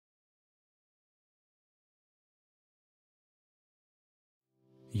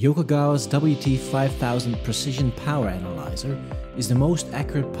Yokogawa's WT5000 Precision Power Analyzer is the most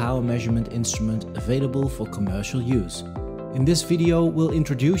accurate power measurement instrument available for commercial use. In this video, we'll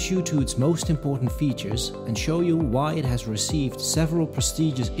introduce you to its most important features and show you why it has received several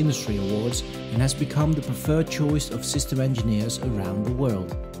prestigious industry awards and has become the preferred choice of system engineers around the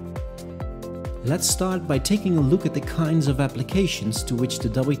world. Let's start by taking a look at the kinds of applications to which the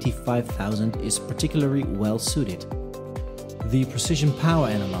WT5000 is particularly well suited. The Precision Power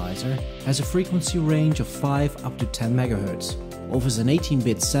Analyzer has a frequency range of 5 up to 10 MHz, offers an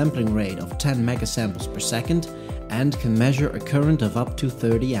 18-bit sampling rate of 10 megasamples per second, and can measure a current of up to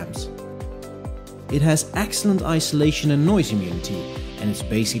 30 amps. It has excellent isolation and noise immunity, and its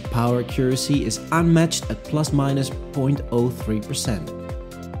basic power accuracy is unmatched at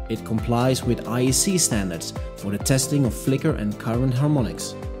 ±0.03%. It complies with IEC standards for the testing of flicker and current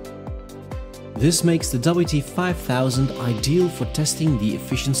harmonics. This makes the WT5000 ideal for testing the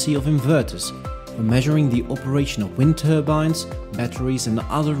efficiency of inverters, for measuring the operation of wind turbines, batteries and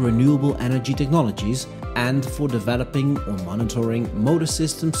other renewable energy technologies, and for developing or monitoring motor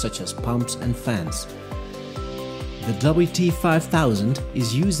systems such as pumps and fans. The WT5000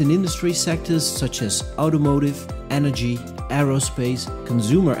 is used in industry sectors such as automotive, energy, aerospace,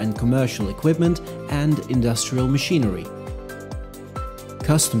 consumer and commercial equipment, and industrial machinery.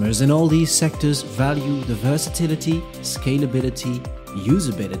 Customers in all these sectors value the versatility, scalability,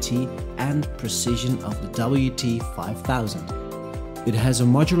 usability, and precision of the WT5000. It has a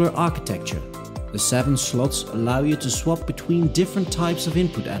modular architecture. The 7 slots allow you to swap between different types of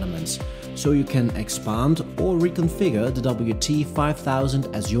input elements, so you can expand or reconfigure the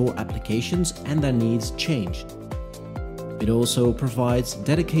WT5000 as your applications and their needs change. It also provides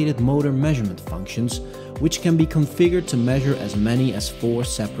dedicated motor measurement functions, which can be configured to measure as many as 4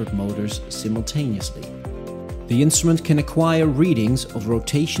 separate motors simultaneously. The instrument can acquire readings of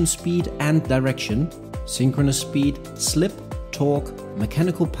rotation speed and direction, synchronous speed, slip, torque,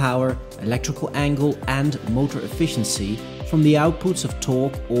 mechanical power, electrical angle and motor efficiency from the outputs of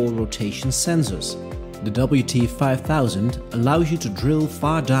torque or rotation sensors. The WT5000 allows you to drill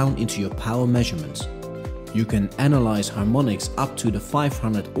far down into your power measurements. You can analyze harmonics up to the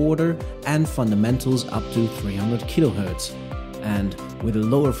 500 order and fundamentals up to 300 kHz. And with a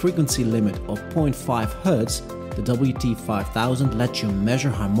lower frequency limit of 0.5 Hz, the WT5000 lets you measure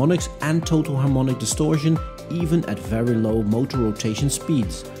harmonics and total harmonic distortion even at very low motor rotation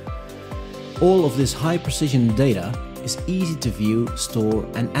speeds. All of this high precision data is easy to view, store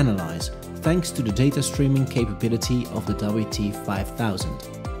and analyze thanks to the data streaming capability of the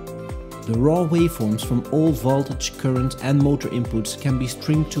WT5000. The raw waveforms from all voltage, current and motor inputs can be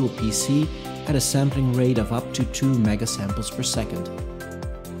streamed to a PC at a sampling rate of up to 2 megasamples per second.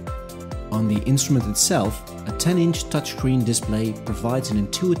 On the instrument itself, a 10-inch touchscreen display provides an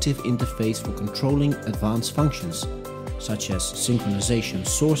intuitive interface for controlling advanced functions, such as synchronization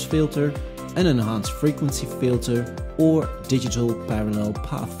source filter, an enhanced frequency filter, or digital parallel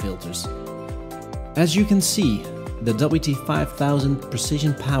path filters. As you can see, the WT5000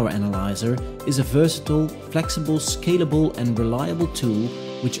 Precision Power Analyzer is a versatile, flexible, scalable and reliable tool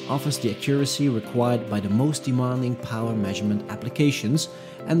which offers the accuracy required by the most demanding power measurement applications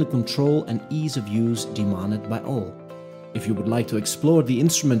and the control and ease of use demanded by all. If you would like to explore the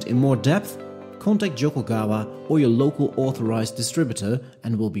instrument in more depth, contact Yokogawa or your local authorized distributor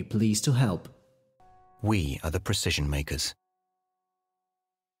and we'll be pleased to help. We are the precision makers.